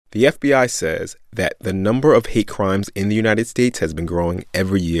The FBI says that the number of hate crimes in the United States has been growing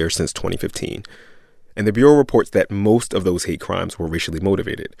every year since 2015. And the Bureau reports that most of those hate crimes were racially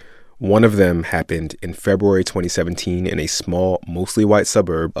motivated. One of them happened in February 2017 in a small, mostly white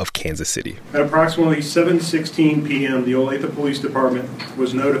suburb of Kansas City. At approximately 7:16 p.m., the Olathe Police Department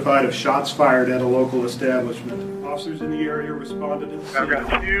was notified of shots fired at a local establishment. Officers in the area responded to the scene. I've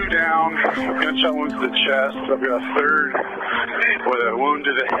got 2 down, gunshot wound to the chest. I've got a 3rd with a wound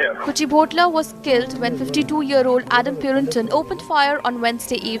to the hip. Kuchibhotla was killed when 52-year-old Adam Purinton opened fire on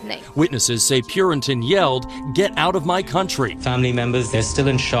Wednesday evening. Witnesses say Purinton yelled, "Get out of my country." Family members, they're still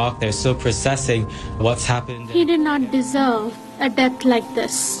in shock. They're still processing what's happened. He did not deserve a death like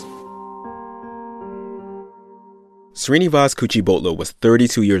this. Srinivas Kuchibhotla was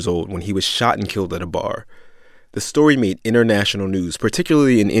 32 years old when he was shot and killed at a bar. The story made international news,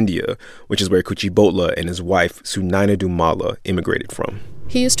 particularly in India, which is where Kuchibhotla and his wife, Sunaina Dumala, immigrated from.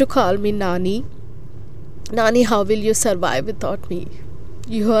 He used to call me Nani. Nani, how will you survive without me?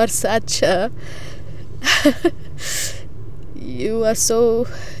 You are such a... You are so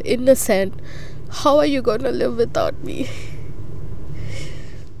innocent. How are you going to live without me?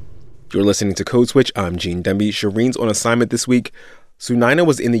 You're listening to Code Switch. I'm Gene Demby. Shireen's on assignment this week. Sunaina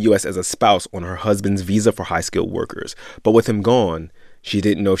was in the U.S. as a spouse on her husband's visa for high-skilled workers. But with him gone, she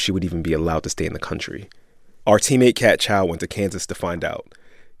didn't know if she would even be allowed to stay in the country. Our teammate Kat Chow went to Kansas to find out.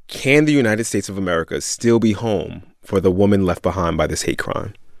 Can the United States of America still be home for the woman left behind by this hate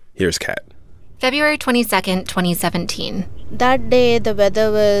crime? Here's Kat. February 22nd, 2017. That day, the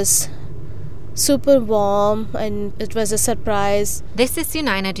weather was super warm and it was a surprise. This is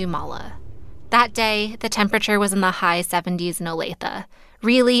Sunaina Dumala. That day, the temperature was in the high 70s in Olathe.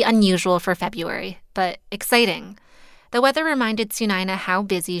 Really unusual for February, but exciting. The weather reminded Sunaina how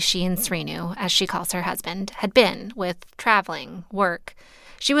busy she and Srinu, as she calls her husband, had been with traveling, work.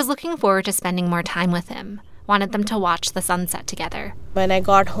 She was looking forward to spending more time with him, wanted them to watch the sunset together. When I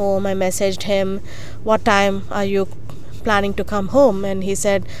got home, I messaged him, "What time are you planning to come home?" And he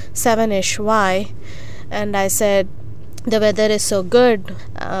said, 7-ish. Why? And I said, "The weather is so good.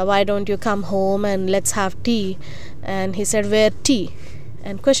 Why don't you come home and let's have tea?" And he said, "Where tea?"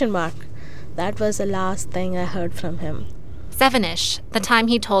 And question mark. That was the last thing I heard from him. 7-ish, the time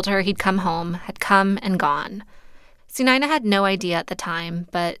he told her he'd come home, had come and gone. Sunaina had no idea at the time,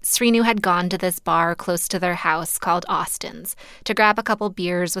 but Srinu had gone to this bar close to their house called Austin's to grab a couple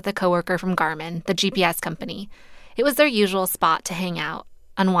beers with a coworker from Garmin, the GPS company. It was their usual spot to hang out,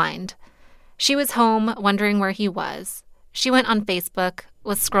 unwind. She was home, wondering where he was. She went on Facebook,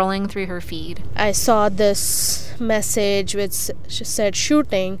 was scrolling through her feed. I saw this message which said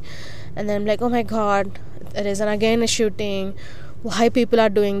shooting, and then I'm like, oh my God, there is again a shooting. Why people are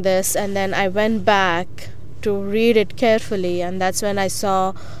doing this? And then I went back to read it carefully, and that's when I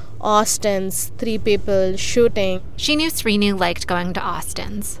saw Austin's 3 people shooting. She knew Srinu liked going to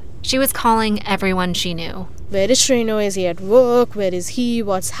Austin's. She was calling everyone she knew. Where is Srinu? Is he at work? Where is he?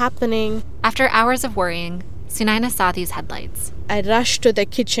 What's happening? After hours of worrying, Sunaina saw these headlights. I rushed to the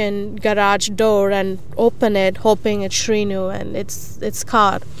kitchen garage door and opened it, hoping it's Srinu and its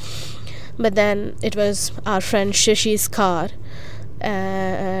car. But then it was our friend Shishi's car.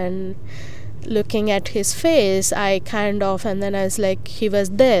 And looking at his face, and then I was like, he was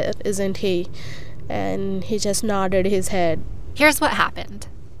there, isn't he? And he just nodded his head. Here's what happened.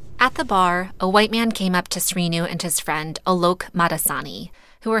 At the bar, a white man came up to Srinu and his friend Alok Madasani,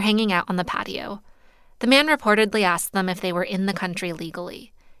 who were hanging out on the patio. The man reportedly asked them if they were in the country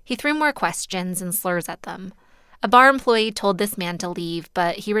legally. He threw more questions and slurs at them. A bar employee told this man to leave,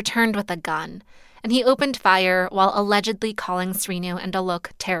 but he returned with a gun, and he opened fire while allegedly calling Srinu and Alok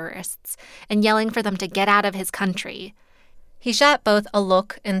terrorists and yelling for them to get out of his country. He shot both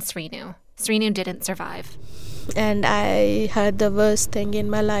Alok and Srinu. Srinu didn't survive. And I heard the worst thing in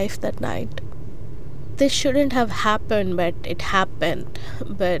my life that night. This shouldn't have happened, but it happened.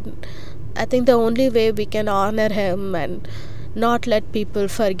 But I think the only way we can honor him and not let people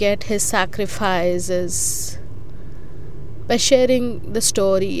forget his sacrifice is by sharing the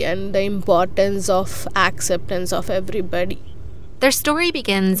story and the importance of acceptance of everybody. Their story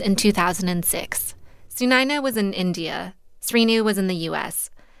begins in 2006. Sunaina was in India. Srinu was in the U.S.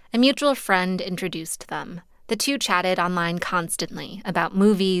 A mutual friend introduced them. The two chatted online constantly about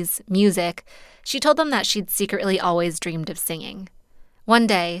movies, music. She told them that she'd secretly always dreamed of singing. One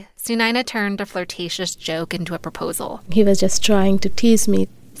day, Sunaina turned a flirtatious joke into a proposal. He was just trying to tease me.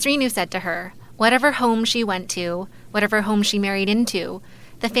 Srinu said to her, whatever home she went to, whatever home she married into,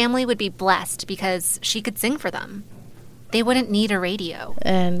 the family would be blessed because she could sing for them. They wouldn't need a radio.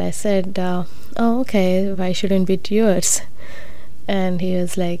 And I said, oh, okay, why shouldn't it be yours? And he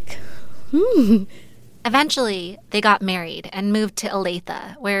was like, Eventually, they got married and moved to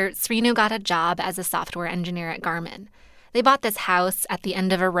Olathe, where Srinu got a job as a software engineer at Garmin. They bought this house at the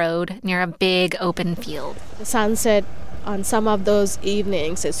end of a road near a big open field. The sunset on some of those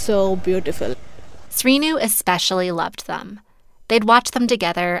evenings is so beautiful. Srinu especially loved them. They'd watch them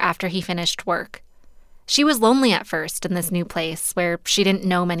together after he finished work. She was lonely at first in this new place where she didn't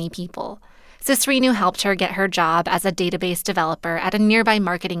know many people. So Srinu helped her get her job as a database developer at a nearby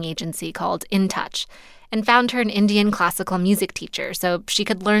marketing agency called InTouch, and found her an Indian classical music teacher so she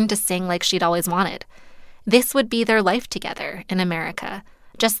could learn to sing like she'd always wanted. This would be their life together in America.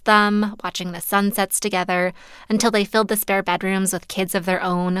 Just them, watching the sunsets together, until they filled the spare bedrooms with kids of their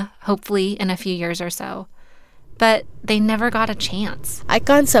own, hopefully in a few years or so. But they never got a chance. I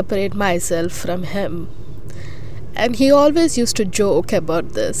can't separate myself from him. And he always used to joke about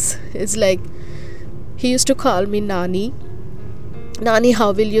this. It's like, he used to call me Nani. Nani,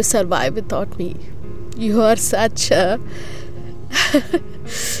 how will you survive without me? You are such a...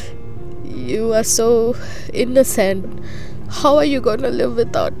 you are so innocent. How are you going to live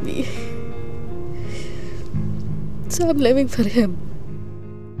without me? So I'm living for him.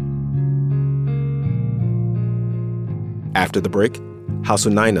 After the break, how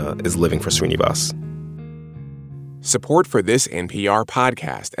Sunaina is living for Srinivas. Support for this NPR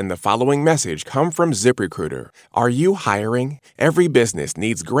podcast and the following message come from ZipRecruiter. Are you hiring? Every business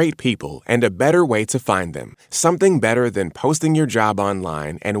needs great people and a better way to find them. Something better than posting your job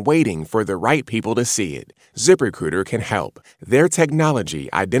online and waiting for the right people to see it. ZipRecruiter can help. Their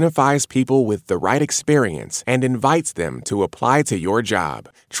technology identifies people with the right experience and invites them to apply to your job.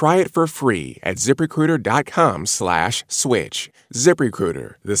 Try it for free at ZipRecruiter.com/switch.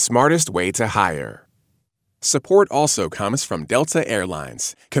 ZipRecruiter, the smartest way to hire. Support also comes from Delta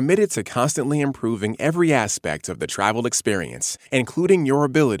Airlines, committed to constantly improving every aspect of the travel experience, including your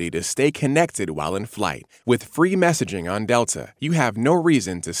ability to stay connected while in flight. With free messaging on Delta, you have no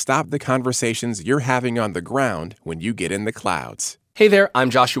reason to stop the conversations you're having on the ground when you get in the clouds. Hey there, I'm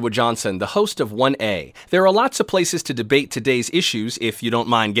Joshua Johnson, the host of 1A. There are lots of places to debate today's issues if you don't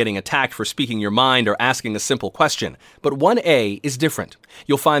mind getting attacked for speaking your mind or asking a simple question. But 1A is different.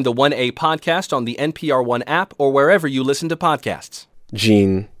 You'll find the 1A podcast on the NPR One app or wherever you listen to podcasts.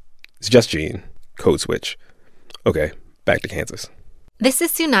 Gene. It's just Gene. Code switch. Okay, back to Kansas. This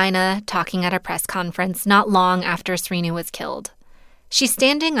is Sunaina talking at a press conference not long after Srinu was killed. She's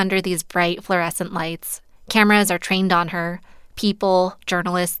standing under these bright fluorescent lights. Cameras are trained on her. People,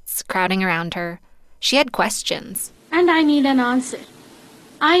 journalists, crowding around her. She had questions. And I need an answer.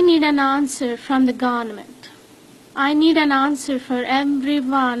 I need an answer from the government. I need an answer for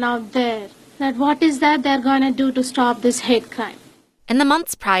everyone out there that what is that they're going to do to stop this hate crime. In the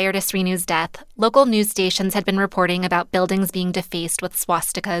months prior to Srinu's death, local news stations had been reporting about buildings being defaced with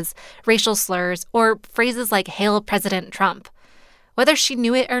swastikas, racial slurs, or phrases like "Hail President Trump." Whether she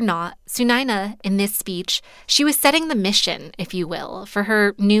knew it or not, Sunaina, in this speech, she was setting the mission, if you will, for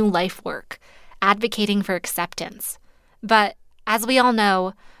her new life work, advocating for acceptance. But, as we all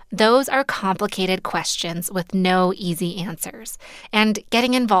know, those are complicated questions with no easy answers. And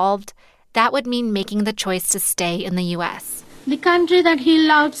getting involved, that would mean making the choice to stay in the U.S. The country that he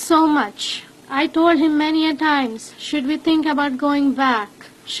loved so much. I told him many a times, should we think about going back?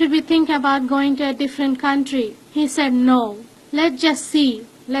 Should we think about going to a different country? He said no. Let's just see.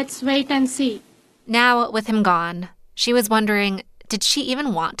 Let's wait and see. Now, with him gone, she was wondering, did she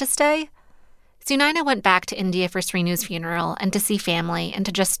even want to stay? Sunaina went back to India for Srinu's funeral and to see family and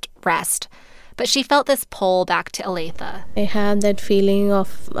to just rest. But she felt this pull back to Olathe. I have that feeling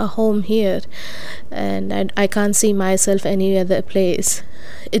of a home here, and I can't see myself any other place.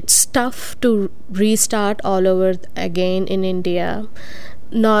 It's tough to restart all over again in India.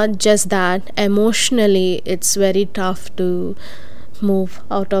 Not just that, emotionally, it's very tough to move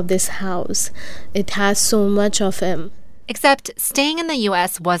out of this house. It has so much of him. Except staying in the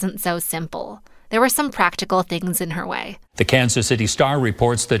U.S. wasn't so simple. There were some practical things in her way. The Kansas City Star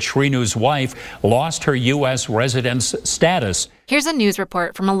reports that Srinu's wife lost her U.S. residence status. Here's a news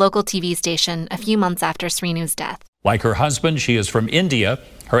report from a local TV station a few months after Srinu's death. Like her husband, she is from India.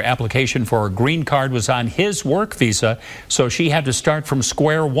 Her application for a green card was on his work visa, so she had to start from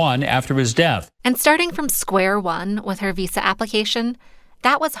square one after his death. And starting from square one with her visa application,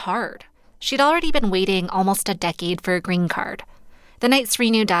 that was hard. She'd already been waiting almost a decade for a green card. The night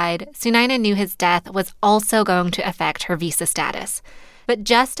Srinu died, Sunaina knew his death was also going to affect her visa status. But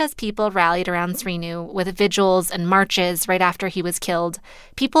just as people rallied around Srinu with vigils and marches right after he was killed,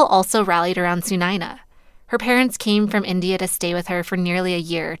 people also rallied around Sunaina. Her parents came from India to stay with her for nearly a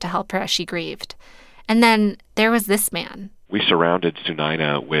year to help her as she grieved. And then there was this man. We surrounded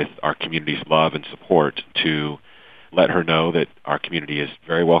Sunaina with our community's love and support to let her know that our community is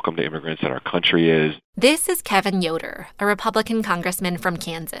very welcome to immigrants and our country is. This is Kevin Yoder, a Republican congressman from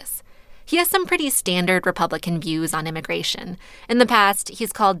Kansas. He has some pretty standard Republican views on immigration. In the past,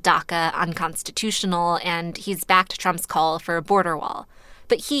 he's called DACA unconstitutional, and he's backed Trump's call for a border wall.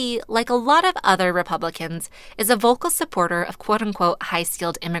 But he, like a lot of other Republicans, is a vocal supporter of quote-unquote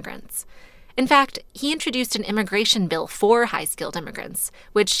high-skilled immigrants. In fact, he introduced an immigration bill for high-skilled immigrants,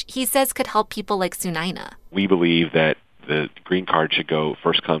 which he says could help people like Sunaina. We believe that the green card should go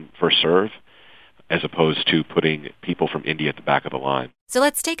first come, first serve, as opposed to putting people from India at the back of the line. So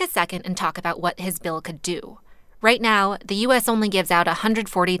let's take a second and talk about what his bill could do. Right now, the U.S. only gives out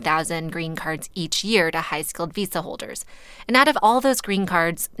 140,000 green cards each year to high-skilled visa holders. And out of all those green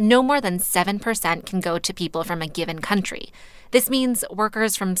cards, no more than 7% can go to people from a given country. This means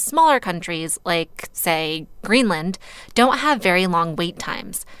workers from smaller countries, like, say, Greenland, don't have very long wait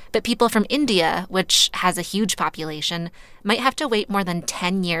times. But people from India, which has a huge population, might have to wait more than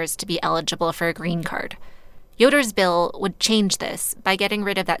 10 years to be eligible for a green card. Yoder's bill would change this by getting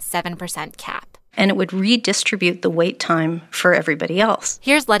rid of that 7% cap. And it would redistribute the wait time for everybody else.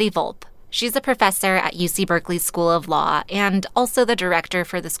 Here's Letty Volpe. She's a professor at UC Berkeley's School of Law and also the director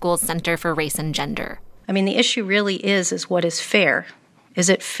for the school's Center for Race and Gender. I mean, the issue really is what is fair? Is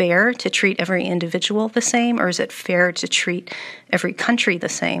it fair to treat every individual the same, or is it fair to treat every country the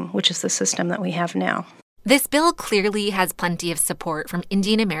same, which is the system that we have now? This bill clearly has plenty of support from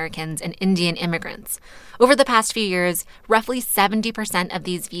Indian Americans and Indian immigrants. Over the past few years, roughly 70% of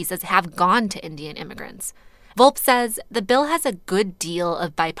these visas have gone to Indian immigrants. Volpe says the bill has a good deal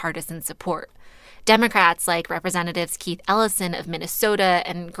of bipartisan support. Democrats like Representatives Keith Ellison of Minnesota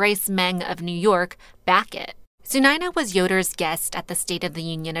and Grace Meng of New York back it. Sunaina was Yoder's guest at the State of the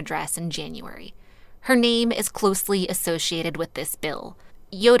Union address in January. Her name is closely associated with this bill.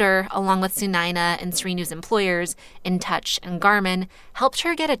 Yoder, along with Sunaina and Srinu's employers, InTouch and Garmin, helped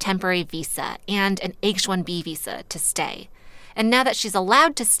her get a temporary visa and an H-1B visa to stay. And now that she's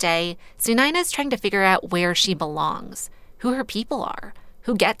allowed to stay, Sunaina's trying to figure out where she belongs, who her people are,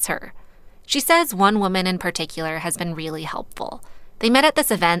 who gets her. She says one woman in particular has been really helpful. They met at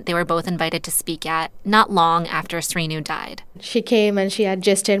this event they were both invited to speak at not long after Srinu died. She came and she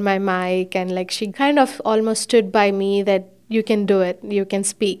adjusted my mic and she kind of almost stood by me that you can do it, you can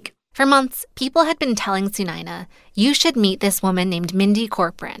speak. For months, people had been telling Sunaina, you should meet this woman named Mindy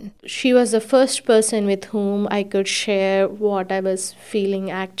Corporan. She was the first person with whom I could share what I was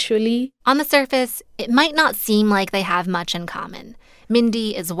feeling actually. On the surface, it might not seem like they have much in common.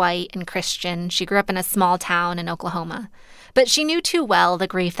 Mindy is white and Christian. She grew up in a small town in Oklahoma. But she knew too well the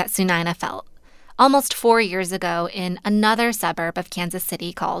grief that Sunaina felt. Almost 4 years ago, in another suburb of Kansas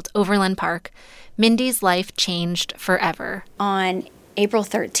City called Overland Park, Mindy's life changed forever. On April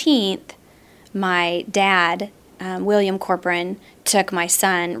 13th, my dad, William Corporan, took my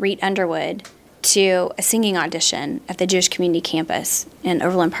son, Reed Underwood, to a singing audition at the Jewish Community Campus in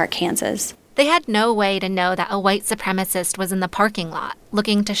Overland Park, Kansas. They had no way to know that a white supremacist was in the parking lot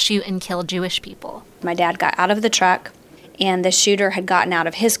looking to shoot and kill Jewish people. My dad got out of the truck, and the shooter had gotten out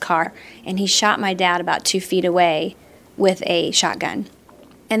of his car, and he shot my dad about 2 feet away with a shotgun.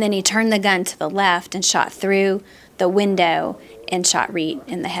 And then he turned the gun to the left and shot through the window and shot Reed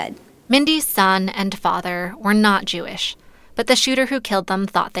in the head. Mindy's son and father were not Jewish, but the shooter who killed them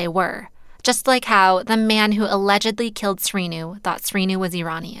thought they were, just like how the man who allegedly killed Srinu thought Srinu was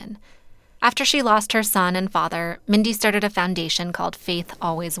Iranian. After she lost her son and father, Mindy started a foundation called Faith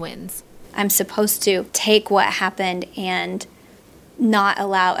Always Wins. I'm supposed to take what happened and not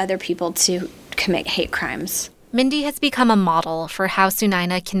allow other people to commit hate crimes. Mindy has become a model for how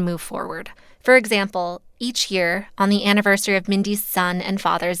Sunaina can move forward. For example, each year, on the anniversary of Mindy's son and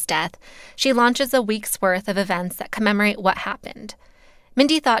father's death, she launches a week's worth of events that commemorate what happened.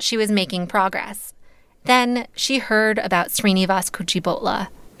 Mindy thought she was making progress. Then she heard about Srinivas Kuchibhotla.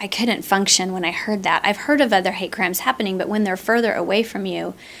 I couldn't function when I heard that. I've heard of other hate crimes happening, but when they're further away from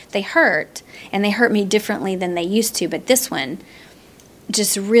you, they hurt, and they hurt me differently than they used to. But this one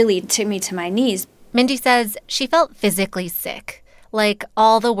just really took me to my knees. Mindy says she felt physically sick, like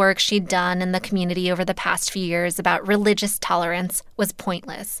all the work she'd done in the community over the past few years about religious tolerance was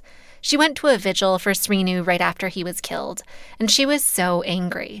pointless. She went to a vigil for Srinu right after he was killed, and she was so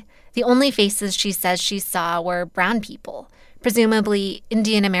angry. The only faces she says she saw were brown people, presumably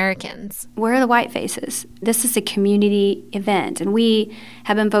Indian Americans. Where are the white faces? This is a community event, and we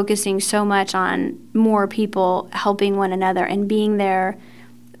have been focusing so much on more people helping one another and being there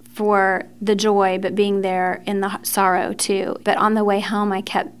for the joy, but being there in the sorrow too. But on the way home, I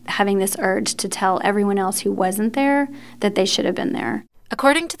kept having this urge to tell everyone else who wasn't there that they should have been there.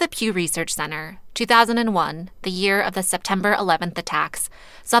 According to the Pew Research Center, 2001, the year of the September 11th attacks,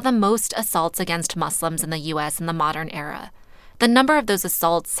 saw the most assaults against Muslims in the U.S. in the modern era. The number of those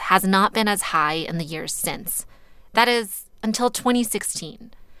assaults has not been as high in the years since. That is, until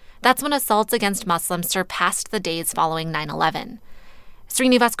 2016. That's when assaults against Muslims surpassed the days following 9/11.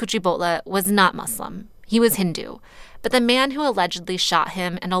 Srinivas Kuchibhotla was not Muslim. He was Hindu. But the man who allegedly shot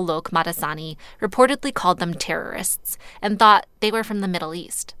him and Alok Madasani reportedly called them terrorists and thought they were from the Middle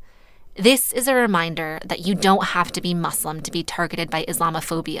East. This is a reminder that you don't have to be Muslim to be targeted by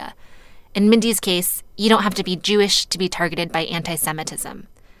Islamophobia. In Mindy's case, you don't have to be Jewish to be targeted by anti-Semitism.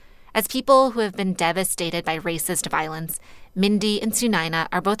 As people who have been devastated by racist violence, Mindy and Sunaina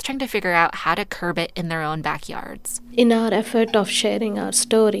are both trying to figure out how to curb it in their own backyards. In our effort of sharing our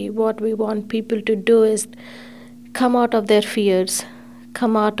story, what we want people to do is come out of their fears,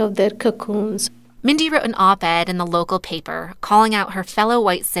 come out of their cocoons. Mindy wrote an op-ed in the local paper calling out her fellow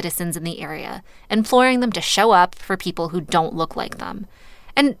white citizens in the area, imploring them to show up for people who don't look like them.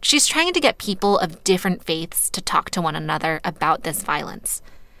 And she's trying to get people of different faiths to talk to one another about this violence.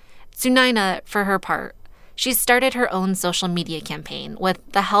 Sunaina, for her part, she's started her own social media campaign with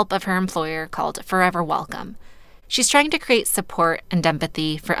the help of her employer called Forever Welcome. She's trying to create support and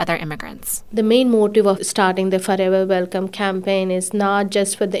empathy for other immigrants. The main motive of starting the Forever Welcome campaign is not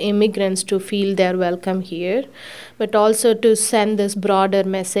just for the immigrants to feel they're welcome here, but also to send this broader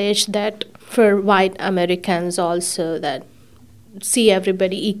message that for white Americans also, that see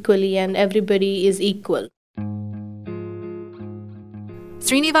everybody equally and everybody is equal.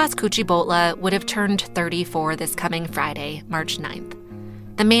 Srinivas Kuchibhotla would have turned 34 this coming Friday, March 9th.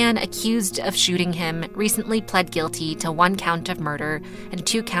 The man accused of shooting him recently pled guilty to 1 count of murder and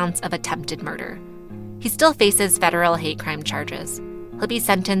 2 counts of attempted murder. He still faces federal hate crime charges. He'll be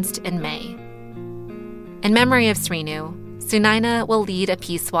sentenced in May. In memory of Srinu, Sunaina will lead a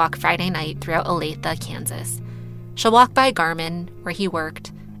peace walk Friday night throughout Olathe, Kansas. She'll walk by Garmin, where he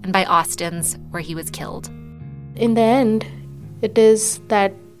worked, and by Austin's, where he was killed. In the end, it is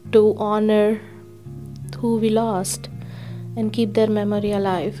that to honor who we lost and keep their memory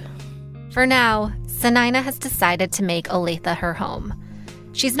alive. For now, Sunaina has decided to make Olathe her home.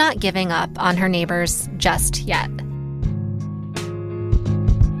 She's not giving up on her neighbors just yet.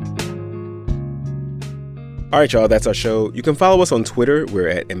 All right, y'all, that's our show. You can follow us on Twitter. We're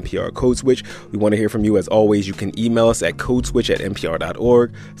at NPR Code Switch. We want to hear from you. As always, you can email us at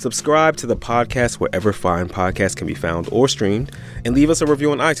codeswitch@npr.org. Subscribe to the podcast wherever fine podcasts can be found or streamed. And leave us a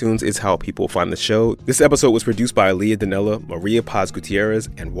review on iTunes. It's how people find the show. This episode was produced by Aaliyah Danella, Maria Paz Gutierrez,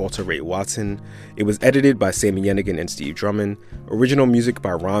 and Walter Ray Watson. It was edited by Sammy Yenigan and Steve Drummond. Original music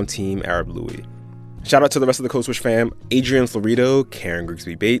by Ram Team Arab Louie. Shout out to the rest of the Code Switch fam, Adrian Florido, Karen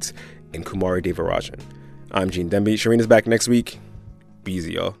Grigsby Bates, and Kumari Devarajan. I'm Gene Demby. Shireen is back next week. Be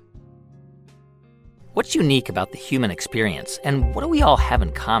easy, y'all. What's unique about the human experience, and what do we all have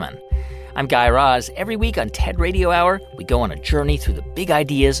in common? I'm Guy Raz. Every week on TED Radio Hour, we go on a journey through the big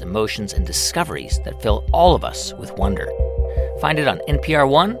ideas, emotions, and discoveries that fill all of us with wonder. Find it on NPR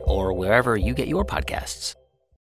One or wherever you get your podcasts.